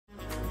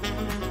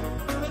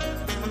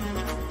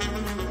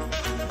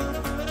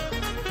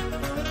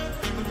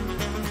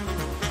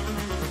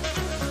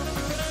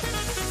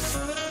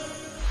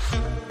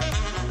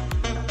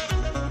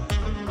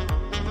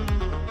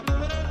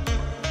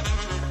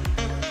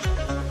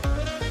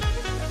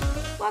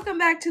welcome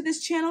back to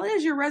this channel. It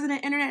is your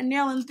resident internet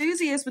nail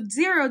enthusiast with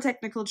zero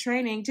technical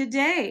training.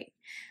 Today,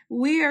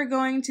 we are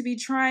going to be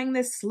trying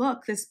this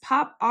look, this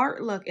pop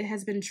art look. It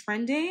has been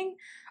trending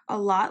a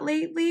lot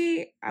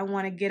lately. I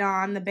want to get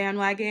on the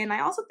bandwagon. I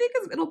also think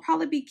it'll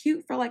probably be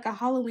cute for like a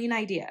Halloween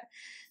idea.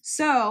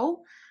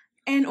 So,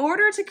 in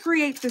order to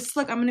create this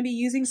look, I'm going to be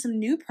using some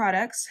new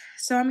products.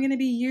 So I'm going to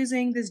be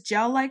using this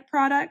gel-like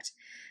product,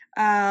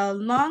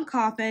 long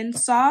coffin,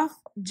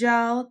 soft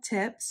gel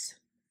tips.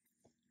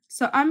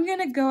 So I'm going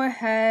to go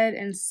ahead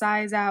and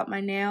size out my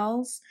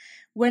nails.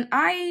 When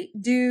I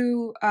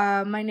do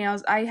my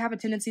nails, I have a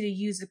tendency to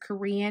use the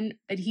Korean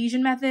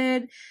adhesion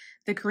method,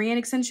 the Korean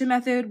extension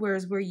method,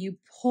 where you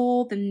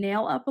pull the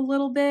nail up a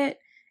little bit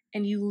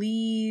and you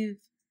leave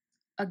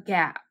a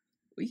gap.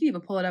 You can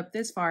even pull it up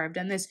this far. I've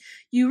done this.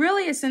 You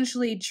really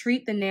essentially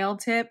treat the nail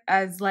tip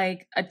as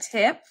like a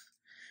tip,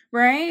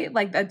 right?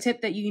 Like a tip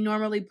that you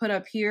normally put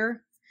up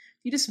here.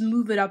 You just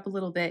move it up a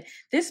little bit.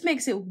 This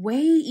makes it way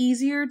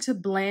easier to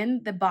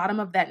blend the bottom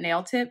of that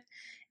nail tip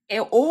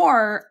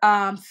or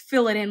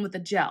fill it in with the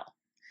gel.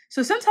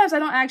 So sometimes I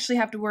don't actually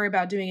have to worry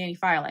about doing any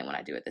filing when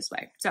I do it this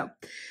way. So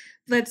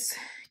let's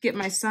get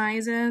my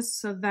sizes.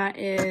 So that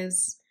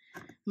is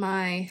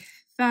my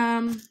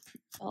thumb,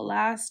 the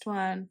last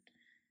one.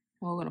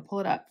 We're going to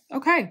pull it up.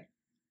 Okay.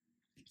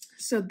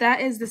 So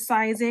that is the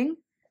sizing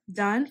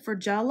done for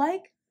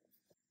gel-like.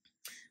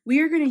 We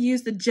are going to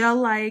use the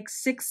gel-like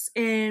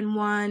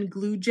 6-in-1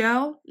 glue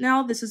gel.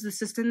 Now, this is the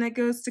system that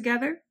goes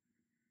together.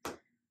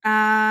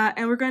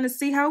 And we're going to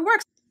see how it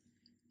works.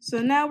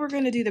 So now we're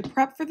going to do the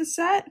prep for the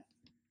set.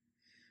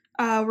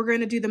 We're going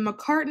to do the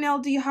McCart Nail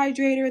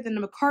Dehydrator, then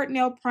the McCart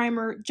Nail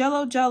Primer,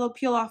 Jello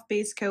Peel Off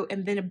Base Coat,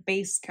 and then a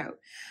base coat.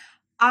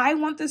 I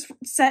want this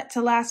set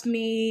to last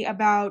me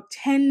about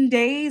 10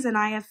 days, and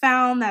I have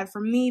found that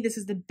for me, this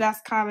is the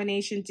best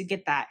combination to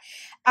get that.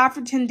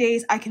 After 10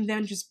 days, I can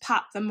then just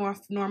pop them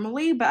off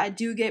normally, but I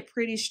do get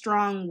pretty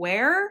strong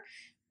wear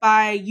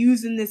by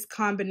using this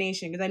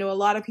combination, because I know a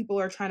lot of people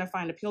are trying to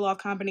find a peel-off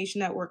combination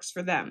that works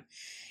for them.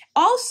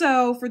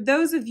 Also, for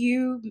those of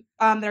you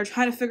that are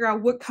trying to figure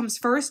out what comes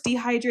first,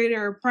 dehydrator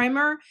or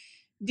primer,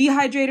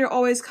 dehydrator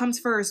always comes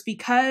first,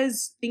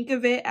 because think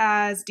of it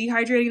as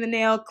dehydrating the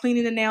nail,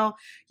 cleaning the nail.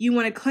 You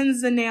want to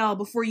cleanse the nail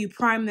before you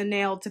prime the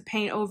nail to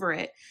paint over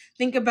it.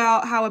 Think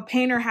about how a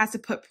painter has to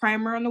put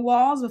primer on the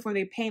walls before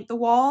they paint the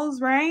walls,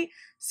 right?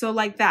 So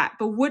like that.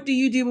 But what do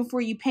you do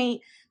before you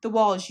paint the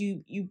walls?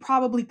 You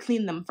probably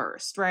clean them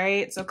first,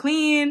 right? So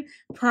clean,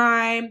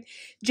 prime.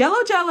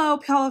 Jello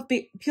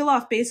Peel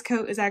Off Base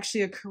Coat is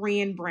actually a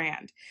Korean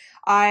brand.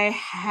 I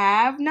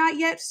have not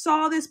yet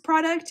saw this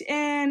product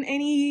in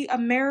any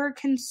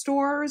American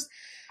stores.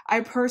 I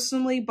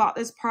personally bought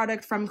this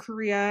product from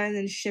Korea and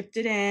then shipped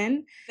it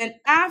in. Then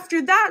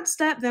after that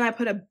step, then I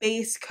put a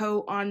base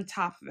coat on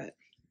top of it.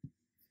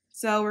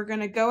 So we're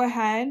going to go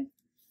ahead,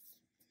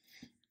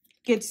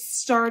 get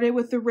started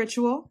with the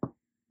ritual.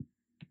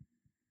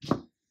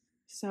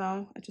 So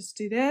I just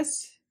do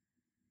this.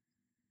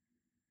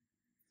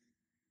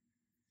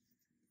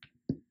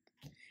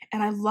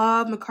 And I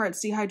love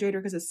McCart's dehydrator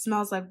because it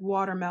smells like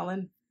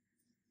watermelon.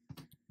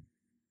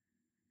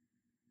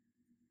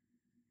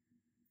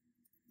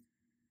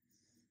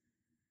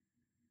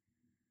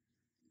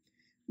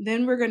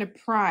 Then we're going to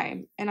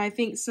prime. And I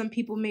think some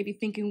people may be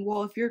thinking,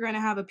 well, if you're going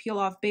to have a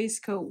peel-off base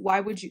coat,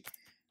 why would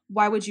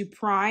you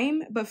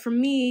prime? But for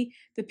me,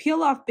 the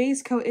peel-off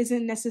base coat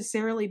isn't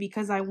necessarily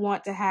because I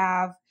want to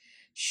have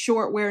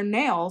short wear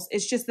nails.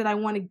 It's just that I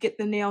want to get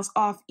the nails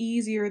off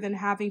easier than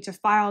having to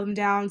file them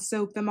down,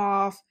 soak them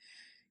off.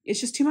 It's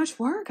just too much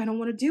work. I don't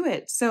want to do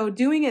it. So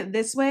doing it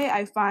this way,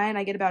 I find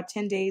I get about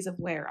 10 days of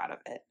wear out of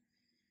it.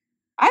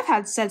 I've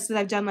had sets that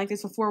I've done like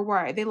this before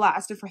where they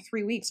lasted for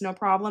 3 weeks, no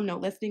problem, no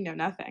lifting, no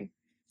nothing.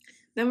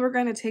 Then we're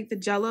going to take the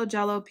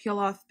Jello Peel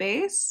Off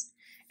Base,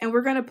 and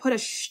we're going to put a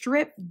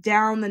strip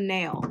down the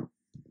nail.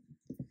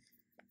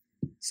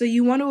 So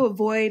you want to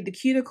avoid the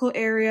cuticle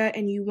area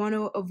and you want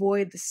to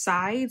avoid the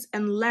sides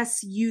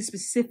unless you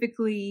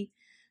specifically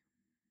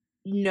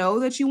know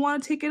that you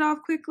want to take it off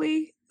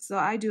quickly. So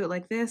I do it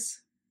like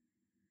this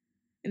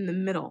in the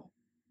middle.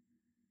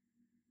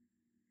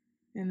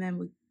 And then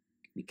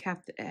we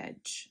cap the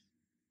edge.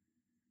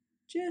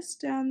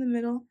 Just down the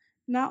middle,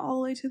 not all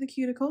the way to the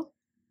cuticle,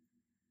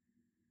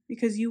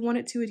 because you want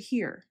it to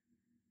adhere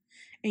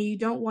and you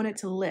don't want it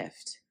to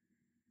lift.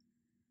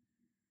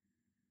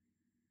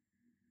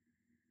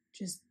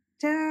 Just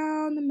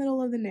down the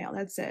middle of the nail,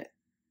 that's it.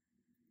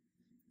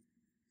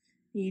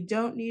 You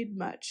don't need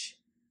much.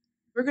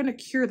 We're going to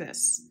cure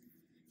this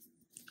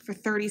for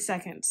 30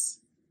 seconds.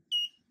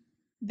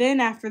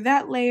 Then after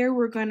that layer,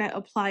 we're going to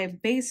apply a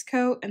base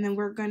coat, and then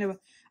we're going to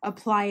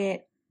apply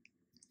it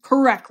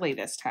correctly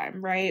this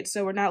time, right?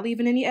 So we're not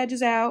leaving any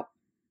edges out.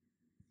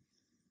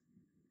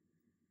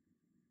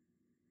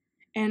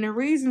 And the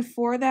reason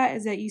for that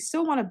is that you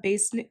still want a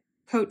base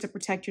coat to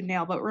protect your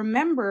nail. But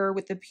remember,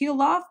 with the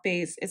peel off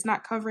base, it's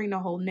not covering the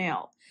whole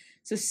nail.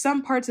 So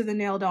some parts of the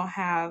nail don't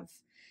have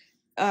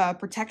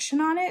protection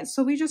on it.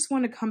 So we just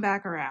want to come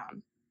back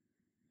around.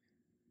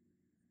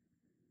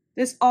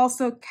 This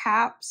also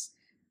caps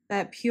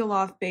that peel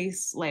off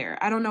base layer.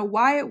 I don't know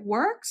why it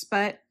works,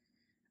 but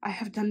I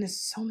have done this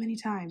so many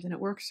times and it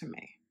works for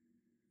me.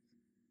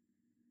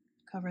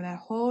 Cover that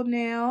whole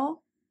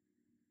nail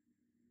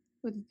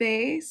with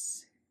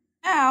base.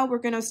 Now we're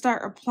gonna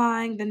start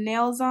applying the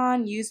nails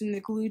on using the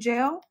glue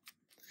gel.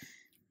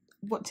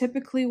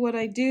 Typically what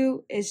I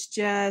do is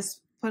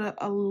just put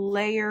a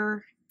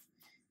layer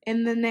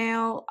in the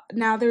nail.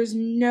 Now there's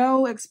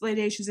no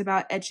explanations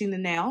about etching the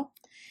nail,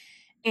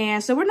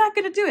 and so we're not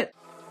gonna do it.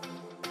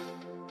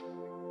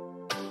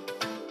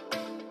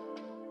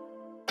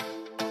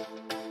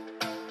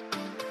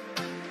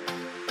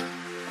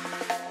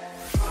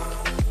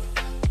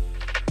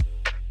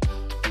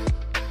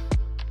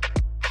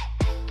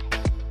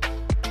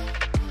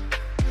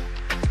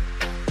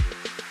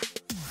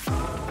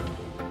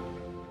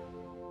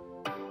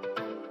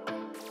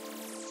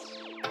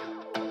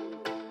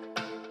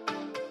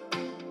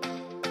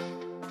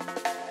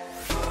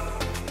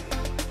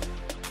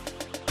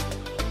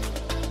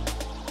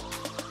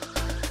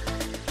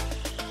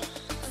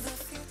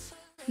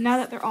 Now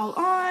that they're all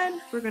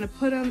on, we're gonna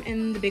put them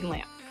in the big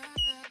lamp.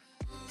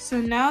 So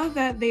now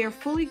that they are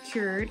fully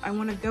cured, I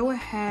wanna go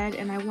ahead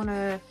and I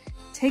wanna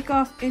take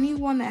off any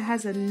one that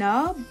has a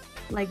nub,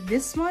 like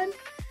this one.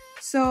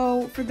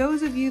 So for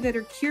those of you that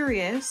are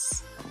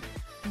curious,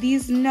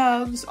 these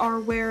nubs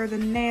are where the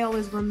nail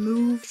is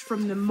removed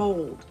from the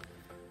mold.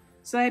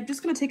 So I'm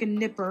just gonna take a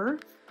nipper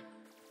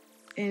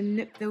and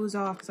nip those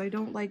off because I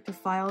don't like to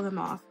file them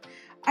off.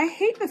 I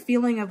hate the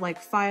feeling of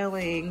like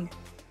filing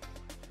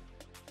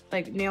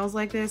like nails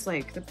like this,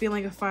 like the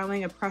feeling of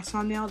filing a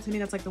press-on nail. To me,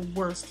 that's like the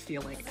worst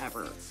feeling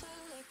ever.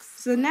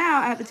 So now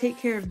I have to take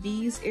care of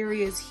these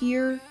areas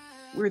here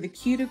where the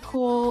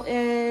cuticle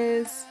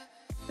is,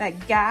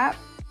 that gap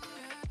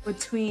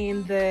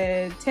between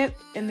the tip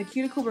and the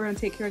cuticle. We're gonna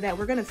take care of that.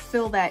 We're gonna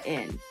fill that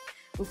in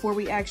before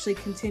we actually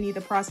continue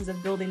the process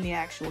of building the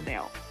actual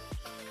nail.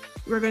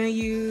 We're gonna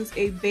use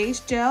a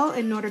base gel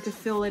in order to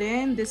fill it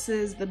in. This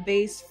is the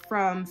base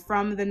from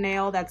the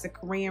Nail. That's a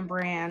Korean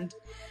brand.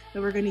 So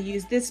we're gonna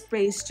use this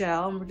base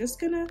gel and we're just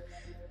gonna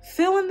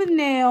fill in the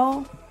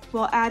nail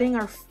while adding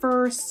our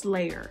first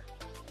layer.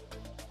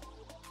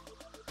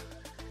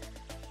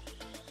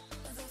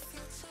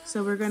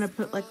 So we're gonna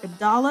put like a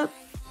dollop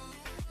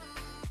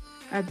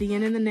at the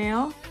end of the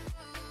nail.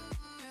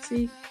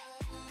 See,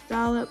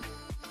 dollop.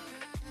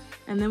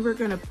 And then we're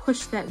gonna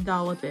push that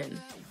dollop in.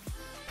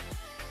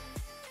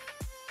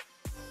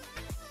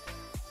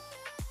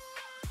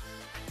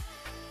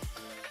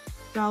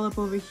 Dollop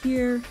over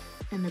here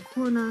in the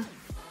corner,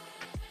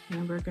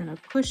 and we're gonna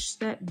push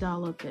that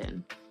dollop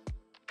in.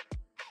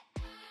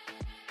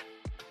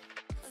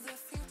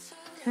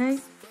 Okay.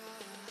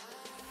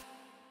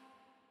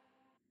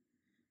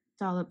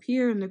 Dollop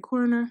here in the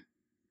corner,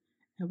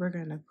 and we're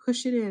gonna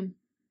push it in.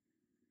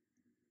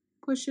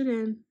 Push it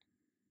in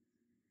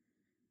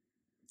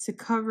to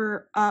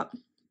cover up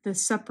the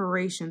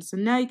separation. So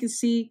now you can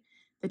see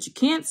that you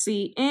can't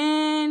see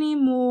any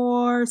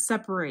more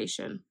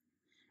separation.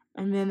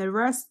 And then the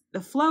rest,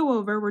 the flow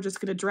over, we're just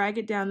gonna drag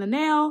it down the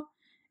nail,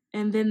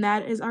 and then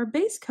that is our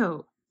base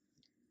coat.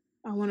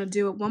 I wanna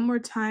do it one more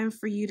time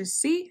for you to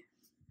see.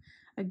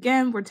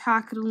 Again, we're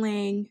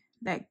tackling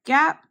that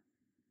gap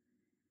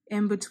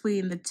in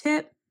between the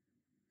tip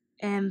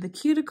and the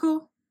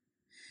cuticle.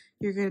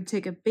 You're gonna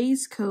take a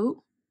base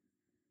coat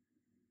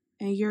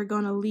and you're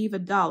gonna leave a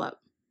dollop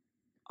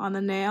on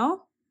the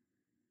nail.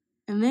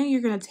 And then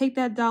you're gonna take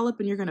that dollop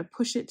and you're gonna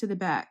push it to the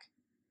back.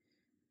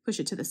 Push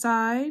it to the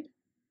side.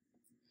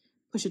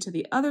 Push it to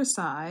the other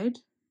side,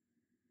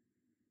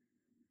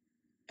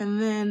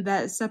 and then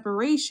that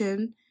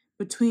separation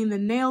between the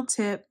nail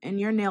tip and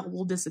your nail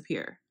will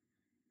disappear.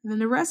 And then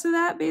the rest of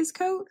that base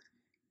coat,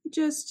 you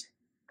just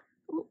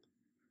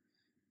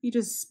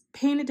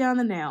paint it down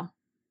the nail.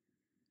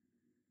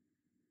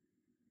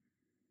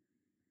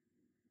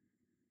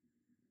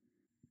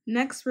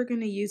 Next, we're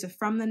going to use a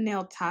from the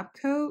nail top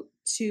coat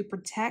to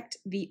protect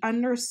the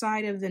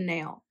underside of the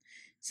nail.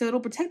 So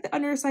it'll protect the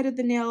underside of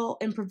the nail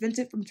and prevent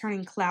it from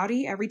turning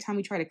cloudy every time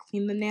we try to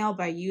clean the nail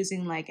by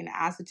using like an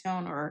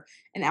acetone or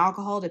an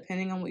alcohol,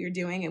 depending on what you're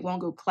doing. It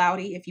won't go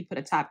cloudy if you put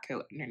a top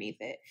coat underneath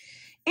it.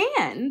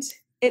 And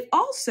it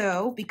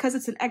also, because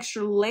it's an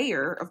extra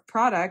layer of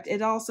product,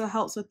 it also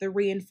helps with the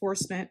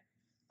reinforcement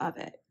of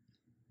it.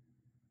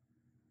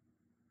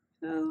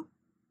 So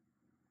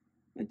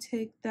I'm going to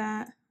take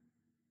that,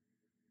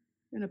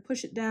 I'm going to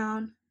push it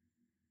down,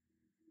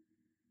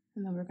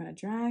 and then we're going to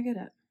drag it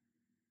up.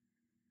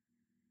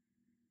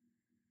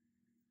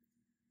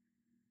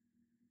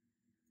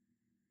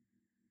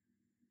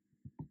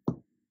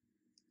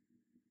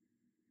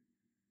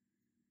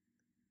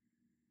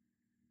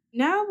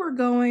 Now we're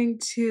going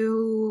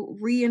to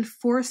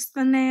reinforce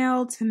the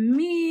nail. To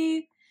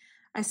me,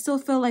 I still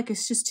feel like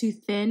it's just too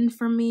thin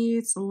for me.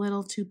 It's a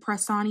little too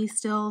press-on-y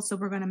still, so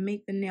we're gonna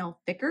make the nail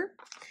thicker.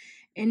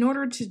 In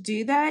order to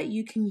do that,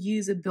 you can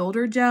use a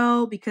builder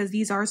gel because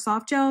these are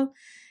soft gel,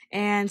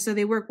 and so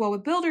they work well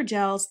with builder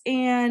gels.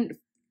 And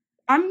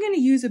I'm going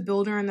to use a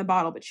builder in the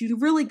bottle, but you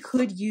really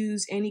could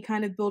use any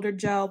kind of builder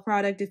gel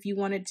product if you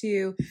wanted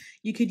to.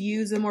 You could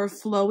use a more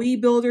flowy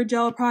builder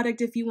gel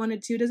product if you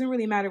wanted to. It doesn't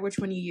really matter which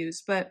one you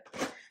use, but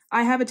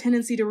I have a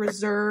tendency to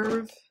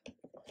reserve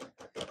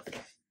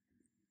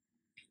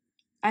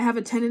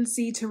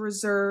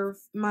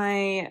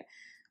my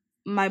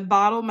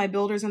bottle, my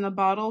builders in the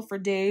bottle for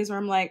days where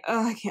I'm like,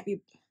 oh, I can't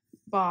be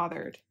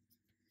bothered.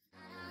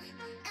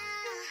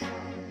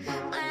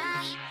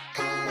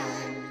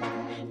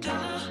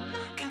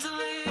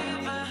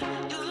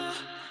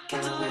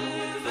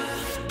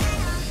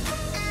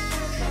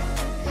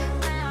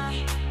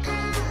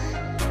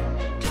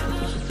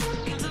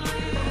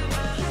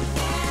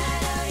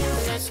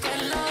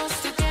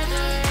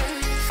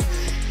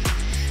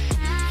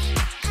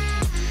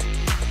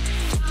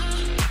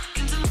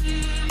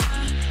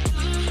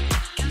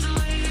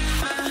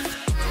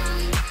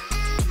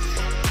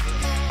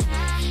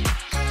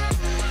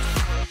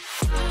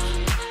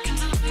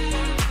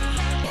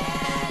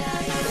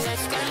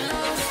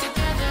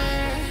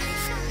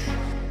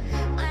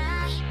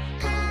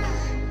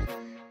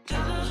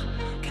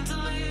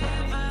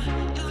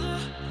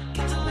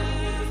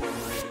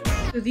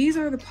 So these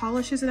are the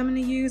polishes that I'm going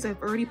to use.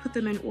 I've already put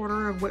them in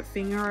order of what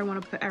finger I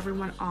want to put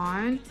everyone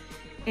on.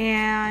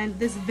 And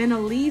this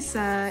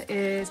Vinalisa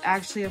is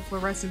actually a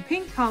fluorescent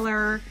pink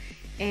color.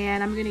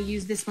 And I'm going to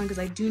use this one because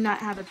I do not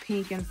have a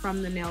pink in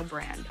From the Nail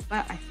brand.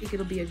 But I think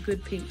it'll be a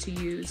good pink to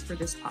use for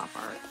this pop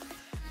art.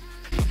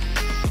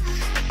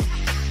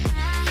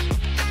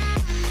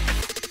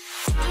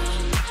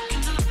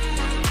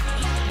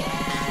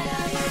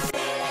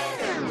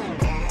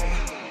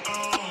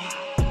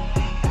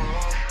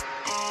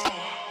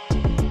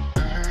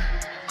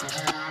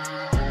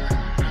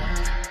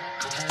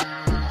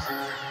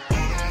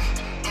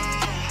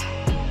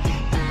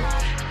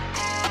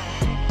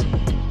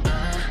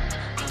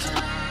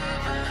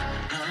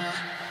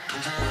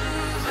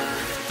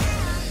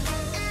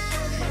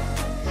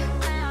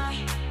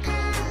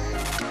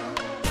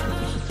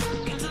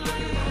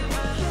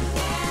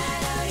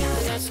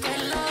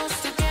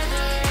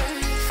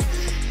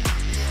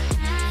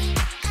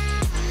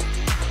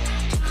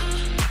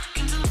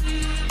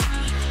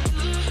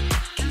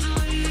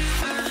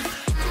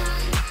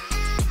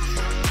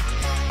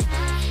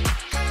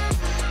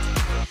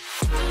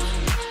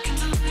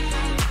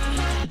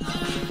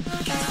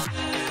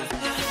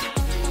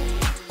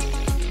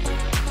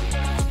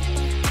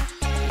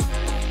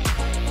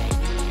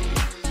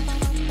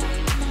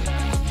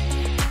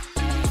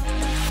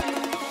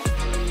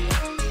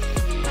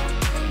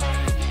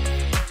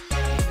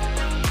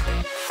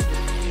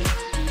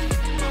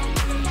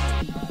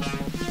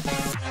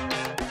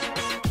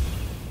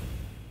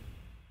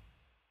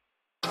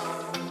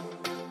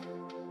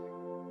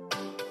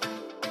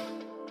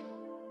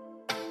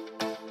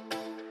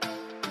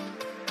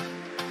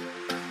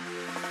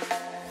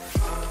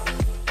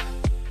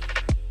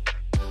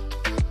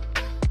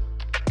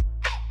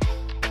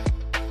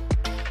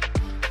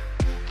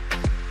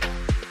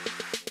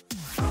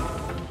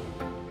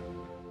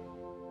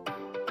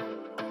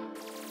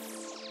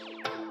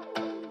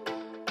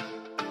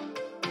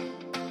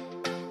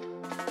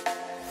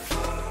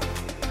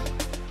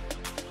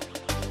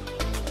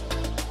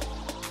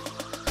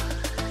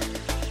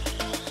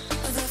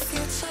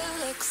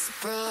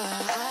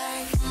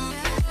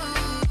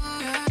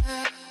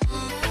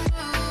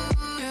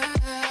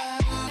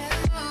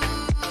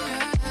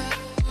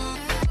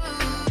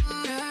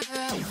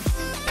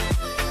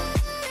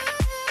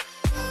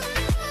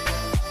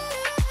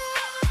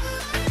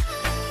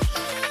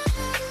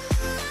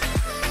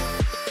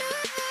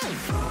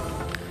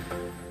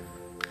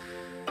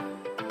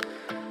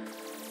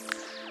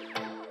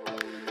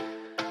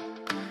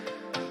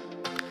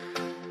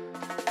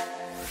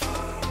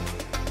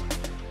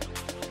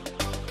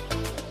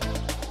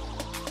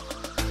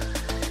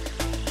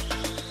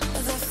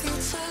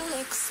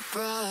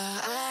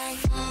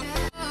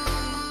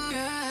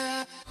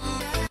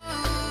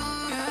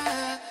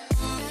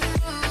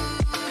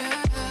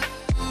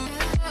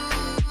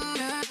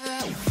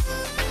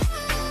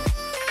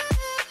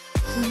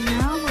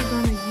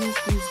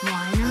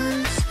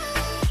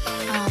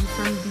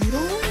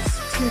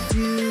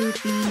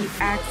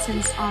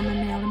 Accents on the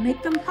nail and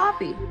make them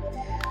poppy.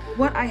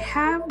 What I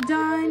have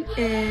done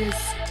is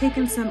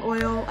taken some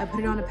oil, I put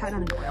it on a pad,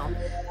 not an oil.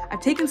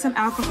 I've taken some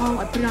alcohol,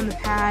 I put it on the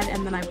pad,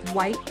 and then I've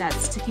wiped that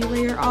sticky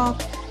layer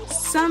off.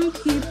 Some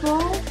people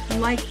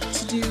like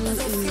to do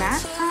a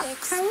matte top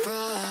coat,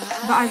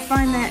 but I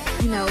find that,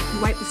 you know, if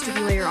you wipe the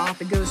sticky layer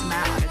off, it goes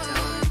matte on its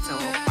own. And so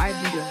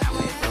I've been doing that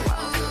way for a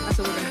while. So that's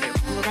what we're gonna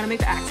do. We're gonna make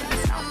the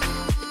accents now.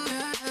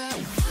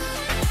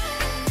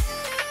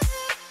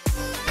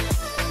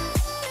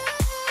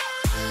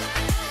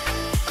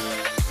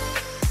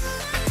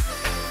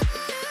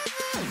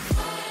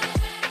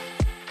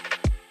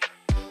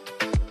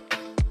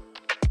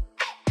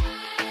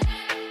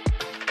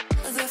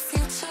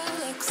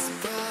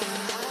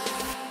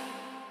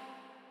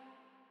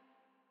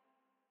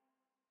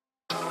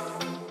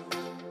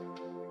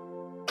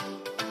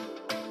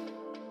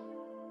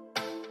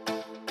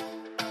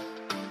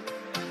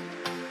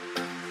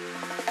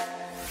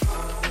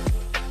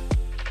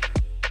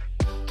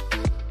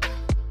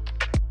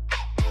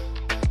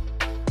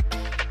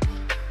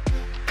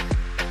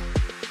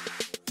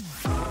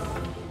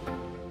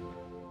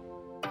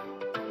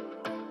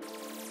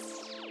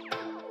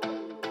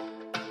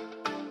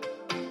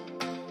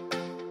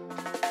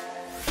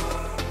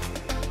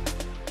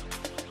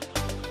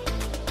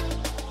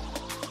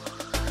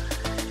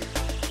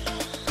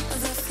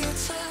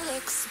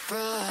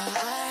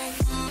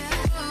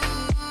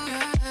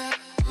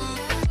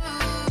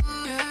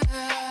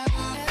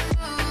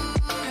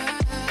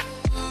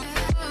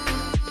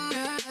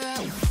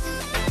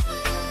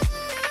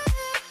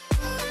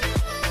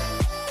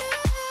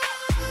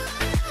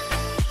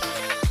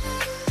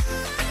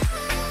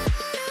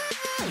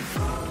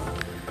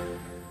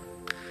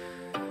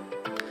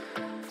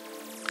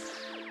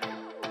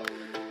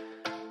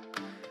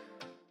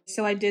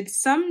 So I did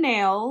some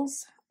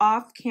nails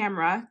off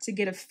camera to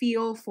get a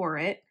feel for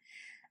it.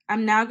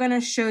 I'm now going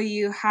to show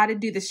you how to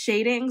do the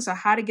shading, so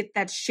how to get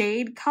that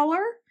shade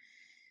color,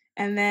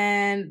 and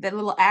then the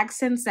little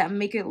accents that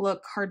make it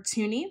look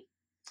cartoony.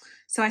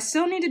 So I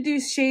still need to do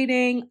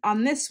shading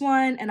on this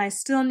one, and I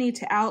still need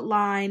to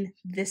outline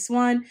this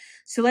one.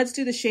 So let's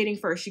do the shading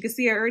first. You can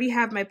see I already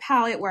have my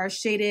palette where I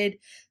shaded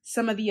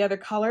some of the other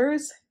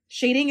colors.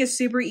 Shading is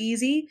super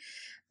easy.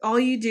 All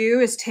you do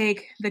is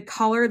take the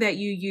color that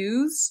you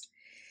used,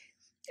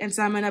 and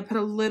so I'm going to put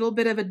a little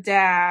bit of a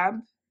dab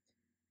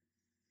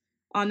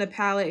on the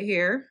palette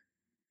here.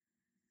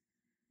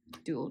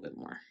 Do a little bit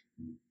more.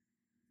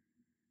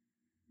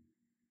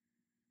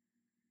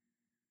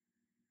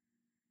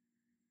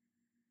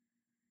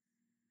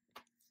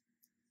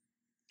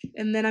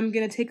 And then I'm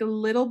going to take a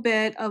little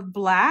bit of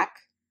black.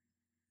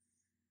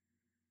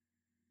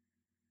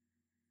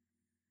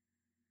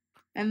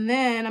 And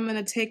then I'm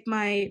going to take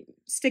my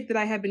stick that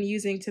I have been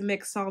using to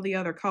mix all the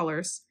other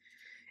colors.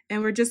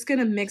 And we're just going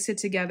to mix it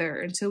together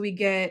until we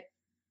get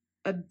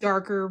a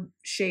darker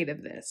shade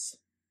of this.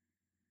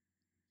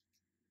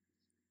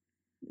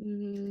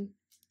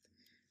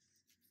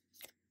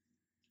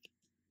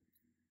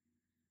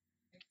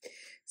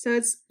 So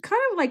it's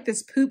kind of like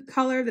this poop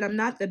color that I'm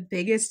not the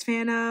biggest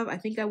fan of. I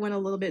think I went a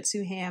little bit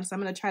too ham, so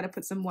I'm going to try to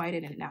put some white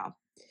in it now.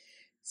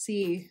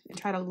 See, and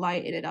try to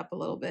lighten it up a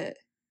little bit.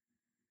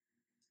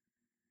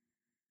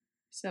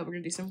 So we're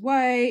going to do some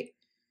white,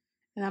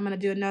 and I'm going to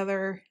do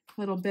another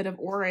little bit of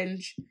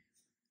orange.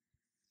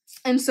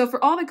 And so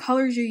for all the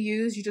colors you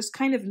use, you just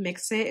kind of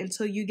mix it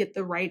until you get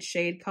the right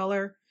shade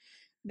color.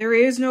 There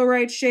is no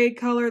right shade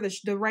color.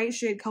 The right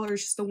shade color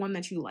is just the one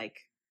that you like.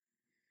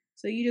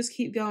 So you just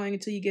keep going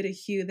until you get a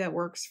hue that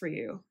works for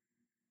you.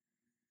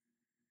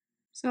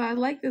 So I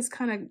like this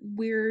kind of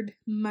weird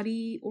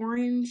muddy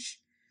orange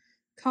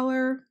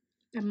color.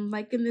 I'm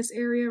liking this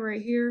area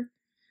right here.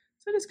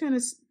 So I'm just going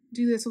to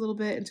do this a little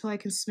bit until I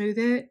can smooth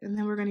it. And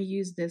then we're going to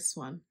use this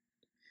one.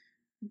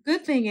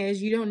 Good thing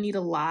is you don't need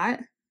a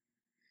lot.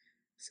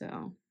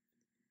 So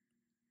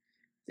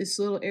this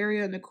little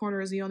area in the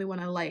corner is the only one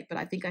I like, but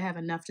I think I have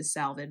enough to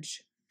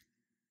salvage.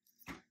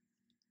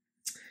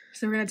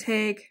 So we're going to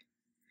take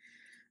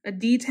a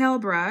detail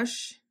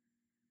brush,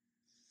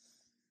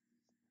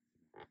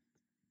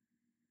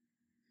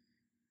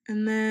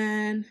 and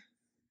then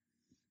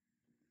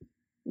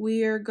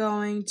we are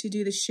going to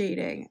do the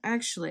shading.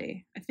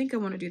 Actually, I think I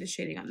want to do the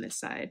shading on this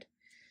side.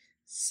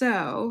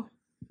 So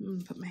I'm going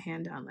to put my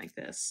hand down like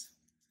this.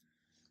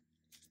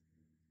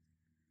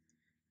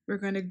 We're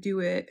going to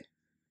do it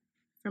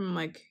from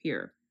like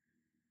here.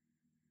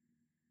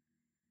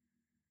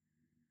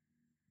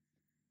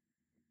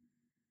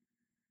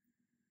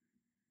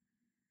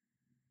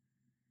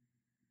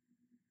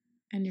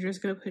 And you're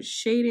just going to put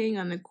shading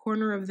on the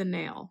corner of the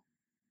nail.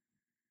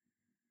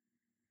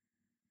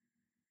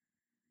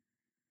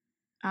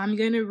 I'm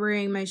going to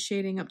bring my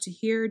shading up to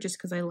here just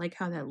because I like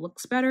how that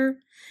looks better.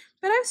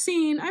 But I've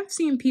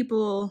seen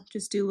people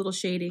just do little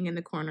shading in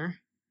the corner.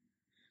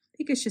 I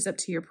think it's just up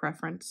to your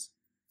preference.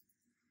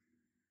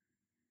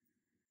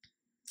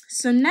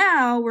 So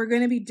now we're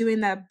going to be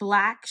doing that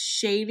black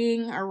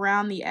shading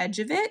around the edge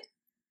of it.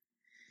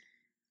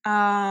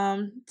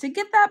 To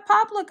get that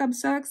pop look, I'm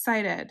so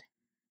excited.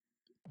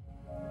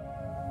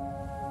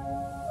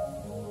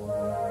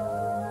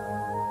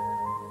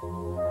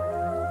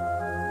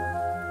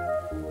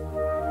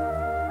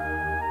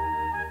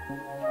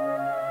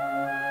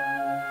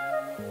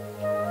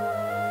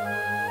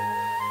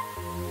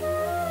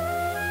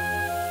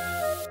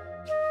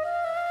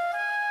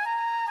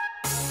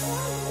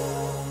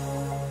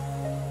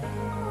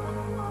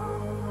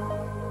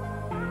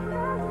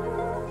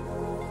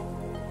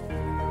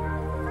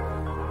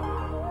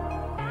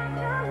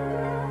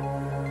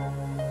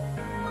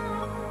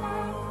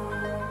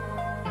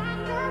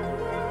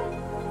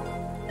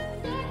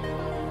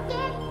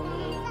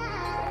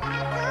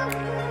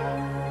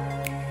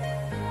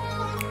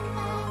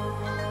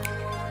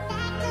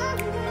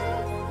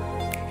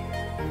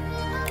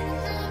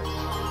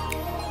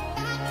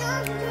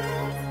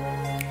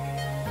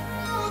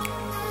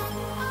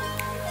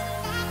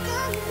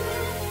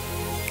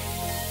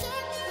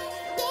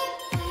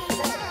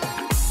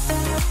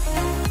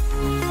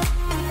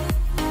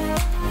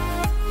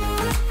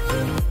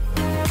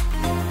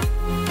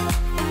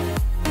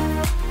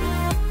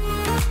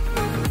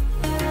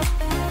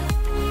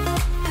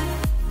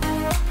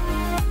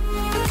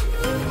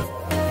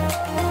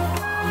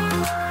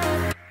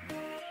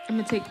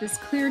 Take this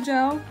clear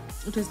gel,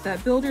 which is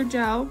that builder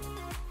gel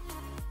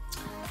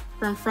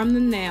from the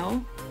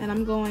nail, and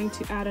I'm going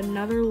to add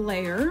another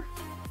layer.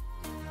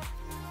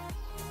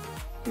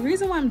 The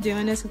reason why I'm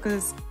doing this is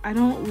because I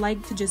don't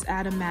like to just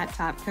add a matte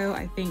top coat.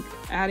 I think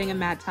adding a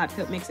matte top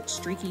coat makes it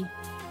streaky.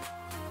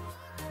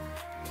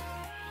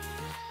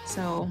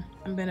 So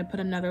I'm going to put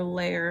another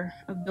layer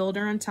of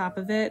builder on top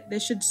of it.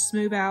 This should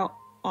smooth out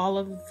all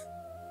of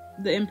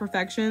the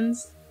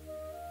imperfections.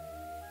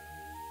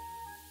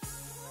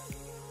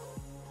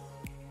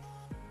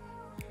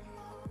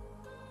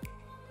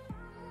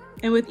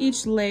 And with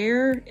each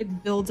layer,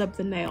 it builds up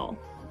the nail.